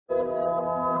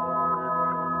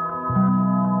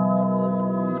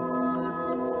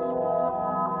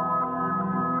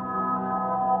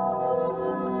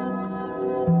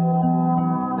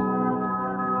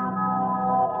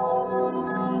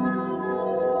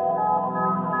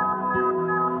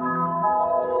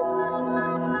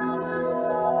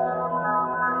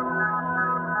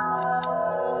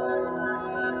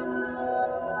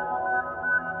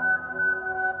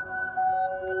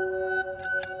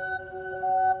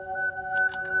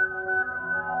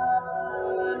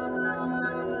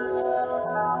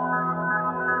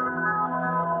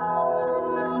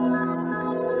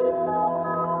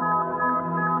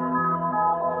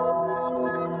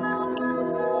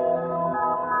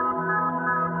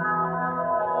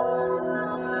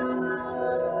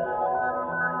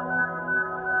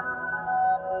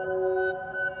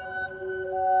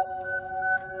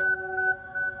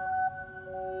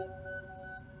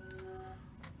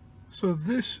So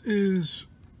this is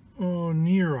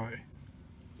Oneiroi,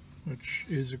 which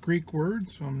is a Greek word,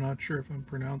 so I'm not sure if I'm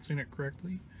pronouncing it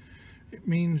correctly. It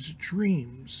means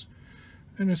dreams.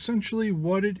 And essentially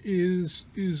what it is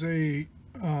a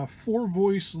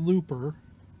 4-voice looper.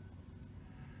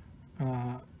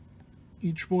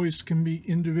 Each voice can be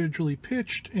individually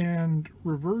pitched and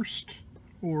reversed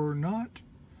or not.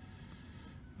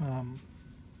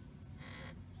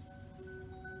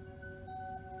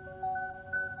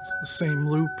 The same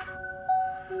loop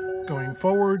going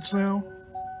forwards now.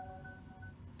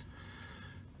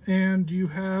 And you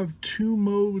have 2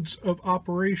 modes of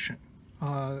operation.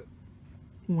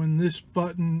 When this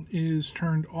button is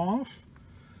turned off,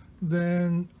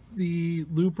 then the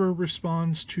looper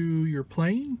responds to your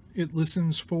playing. It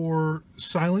listens for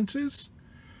silences,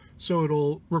 so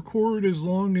it'll record as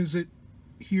long as it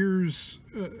hears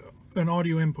an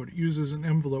audio input. It uses an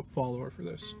envelope follower for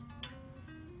this.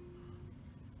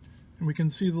 And we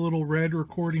can see the little red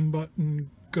recording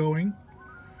button going.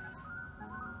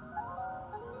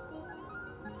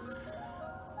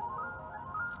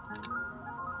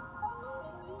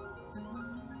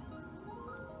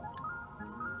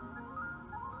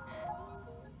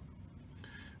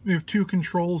 We have 2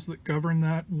 controls that govern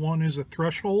that. One is a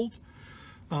threshold.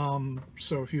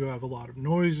 So if you have a lot of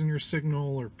noise in your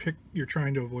signal, or you're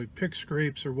trying to avoid pick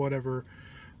scrapes or whatever,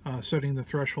 setting the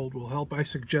threshold will help. I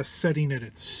suggest setting it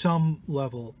at some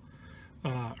level,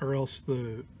 or else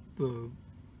the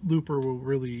looper will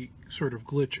really sort of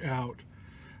glitch out.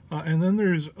 And then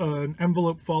there's an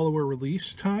envelope follower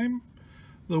release time.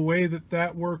 The way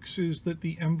that works is that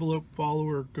the envelope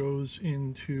follower goes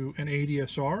into an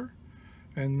ADSR,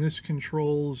 and this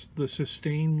controls the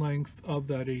sustain length of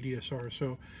that ADSR.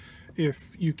 So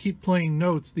if you keep playing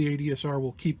notes, the ADSR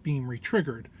will keep being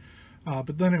re-triggered,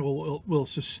 but then it will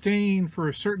sustain for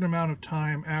a certain amount of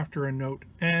time after a note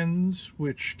ends,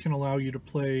 which can allow you to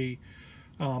play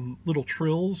little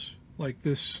trills like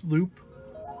this loop.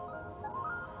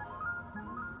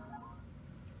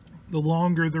 The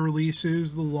longer the release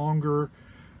is, the longer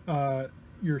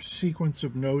your sequence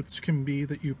of notes can be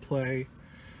that you play.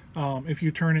 If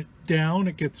you turn it down,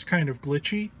 it gets kind of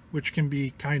glitchy, which can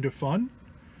be kind of fun.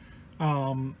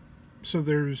 So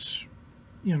there's,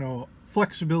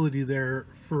 flexibility there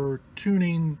for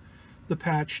tuning the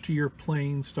patch to your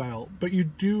playing style. But you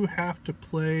do have to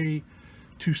play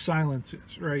to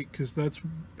silences, right? Because that's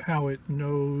how it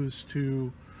knows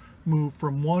to move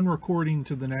from one recording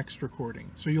to the next recording.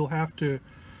 So you'll have to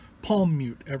palm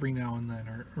mute every now and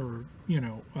then, or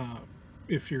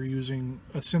if you're using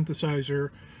a synthesizer,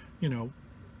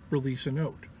 release a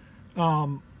note.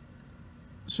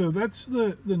 So that's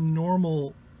the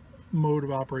normal mode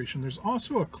of operation. There's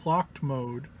also a clocked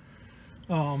mode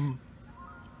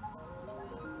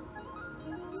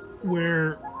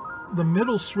where the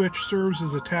middle switch serves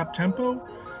as a tap tempo.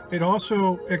 It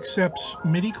also accepts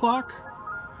MIDI clock,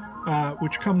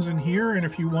 which comes in here, and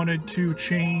if you wanted to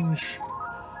change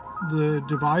the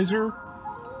divisor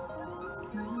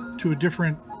to a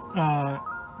different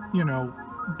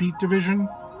beat division,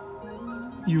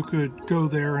 you could go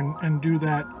there and do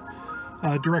that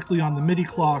directly on the MIDI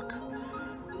clock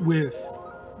with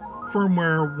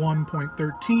firmware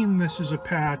 1.13. This is a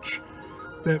patch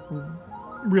that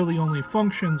really only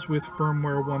functions with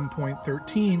firmware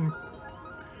 1.13.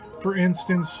 For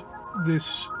instance,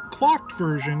 this clocked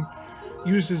version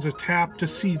uses a tap to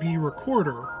CV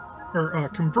recorder, or a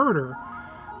converter,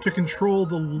 to control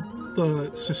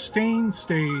the sustain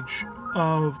stage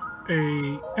of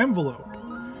a envelope,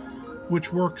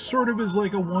 which works sort of as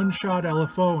like a one-shot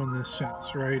LFO in this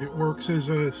sense, right? It works as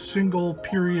a single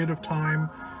period of time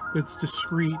that's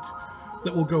discrete,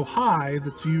 that will go high,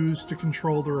 that's used to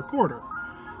control the recorder.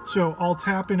 So I'll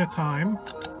tap in a time,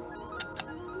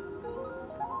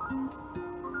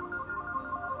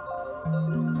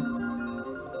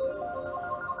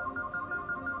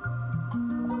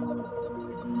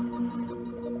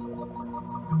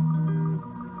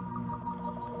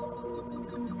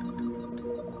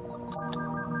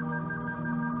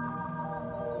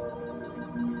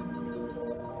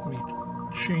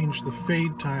 change the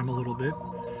fade time a little bit.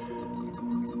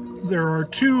 There are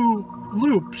 2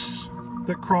 loops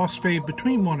that crossfade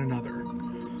between one another.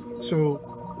 So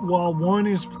while one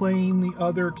is playing, the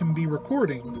other can be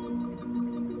recording.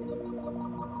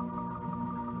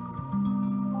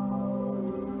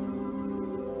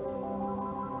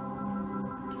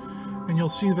 And you'll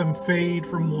see them fade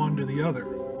from one to the other.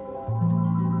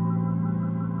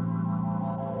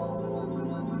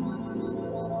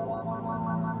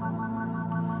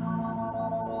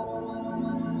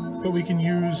 But we can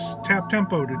use tap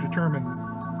tempo to determine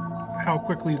how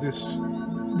quickly this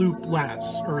loop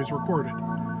lasts or is recorded.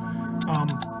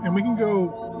 And we can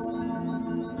go.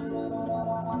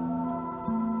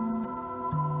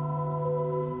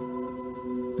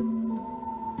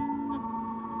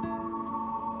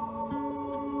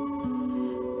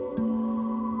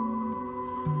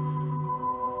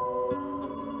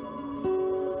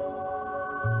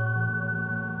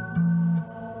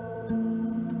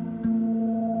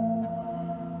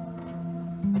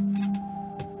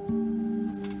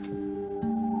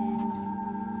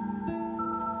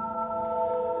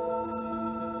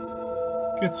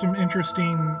 Get some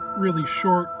interesting, really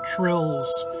short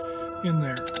trills in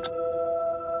there.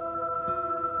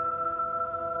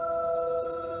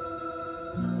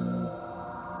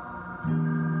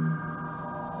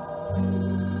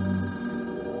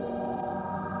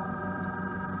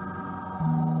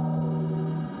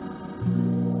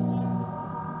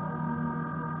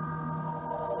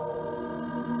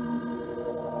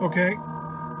 Okay.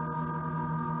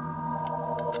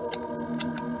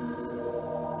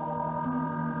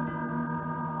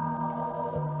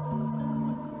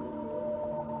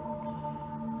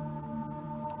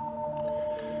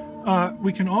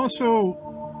 We can also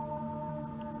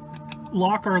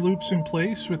lock our loops in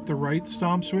place with the right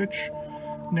stomp switch.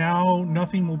 Now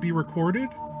nothing will be recorded,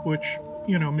 which,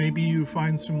 you know, maybe you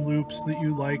find some loops that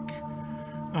you like,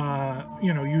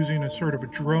 you know, using a sort of a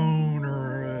drone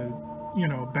or a, you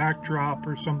know, backdrop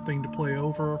or something to play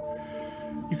over.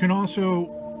 You can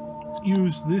also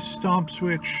use this stomp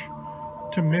switch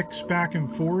to mix back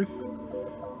and forth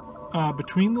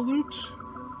between the loops.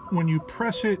 When you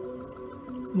press it,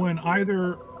 when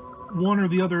either one or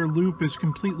the other loop is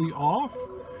completely off,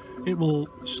 it will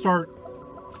start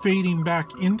fading back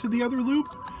into the other loop.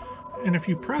 And if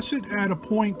you press it at a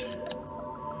point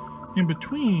in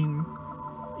between,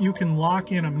 you can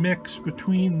lock in a mix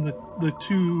between the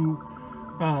two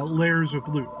layers of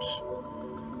loops.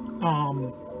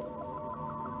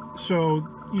 So,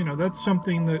 you know, that's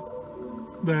something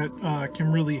that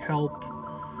can really help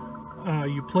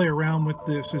you play around with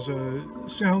this as a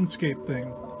soundscape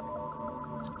thing.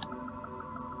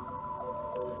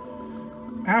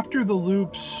 After the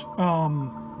loops,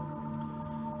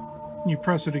 you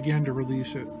press it again to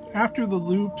release it. After the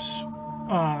loops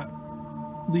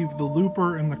leave the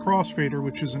looper and the crossfader,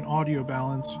 which is an audio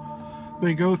balance,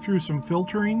 they go through some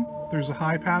filtering. There's a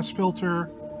high pass filter,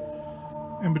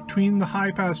 and between the high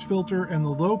pass filter and the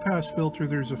low pass filter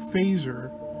there's a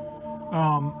phaser.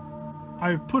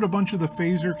 I've put a bunch of the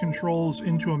phaser controls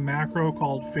into a macro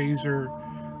called phaser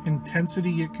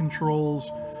intensity. It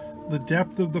controls the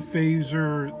depth of the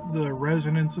phaser, the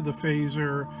resonance of the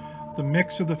phaser, the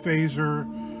mix of the phaser.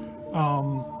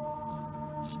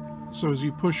 So as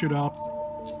you push it up,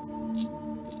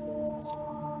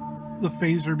 the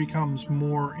phaser becomes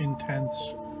more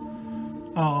intense.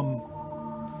 And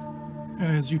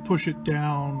as you push it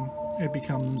down, it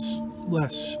becomes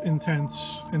less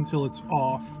intense until it's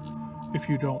off if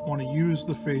you don't want to use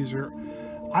the phaser.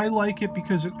 I like it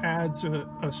because it adds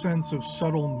a sense of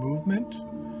subtle movement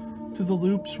to the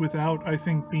loops without, I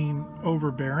think, being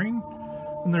overbearing.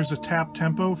 And there's a tap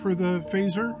tempo for the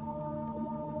phaser.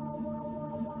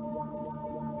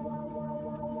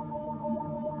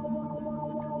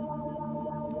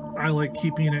 I like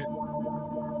keeping it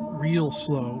real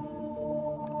slow.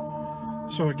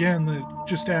 So again, that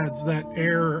just adds that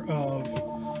air of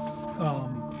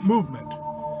movement.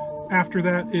 After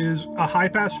that is a high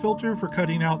pass filter for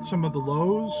cutting out some of the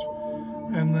lows,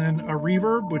 and then a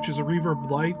reverb, which is a reverb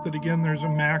light that, again, there's a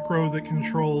macro that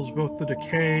controls both the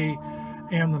decay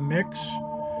and the mix.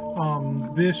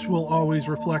 This will always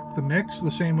reflect the mix,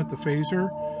 the same with the phaser.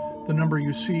 The number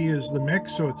you see is the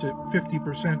mix, so it's at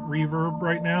 50% reverb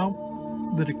right now.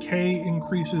 The decay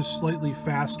increases slightly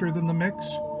faster than the mix.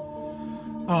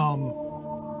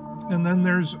 And then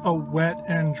there's a wet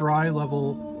and dry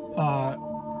level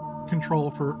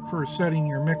control for setting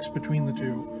your mix between the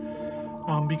two.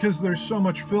 Because there's so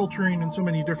much filtering and so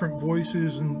many different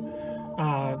voices and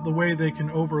the way they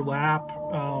can overlap,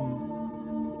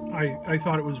 I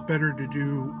thought it was better to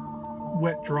do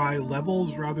wet dry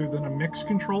levels rather than a mix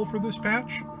control for this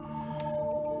patch.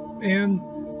 And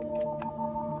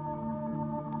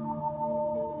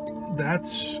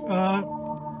that's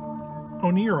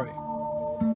Oneiroi.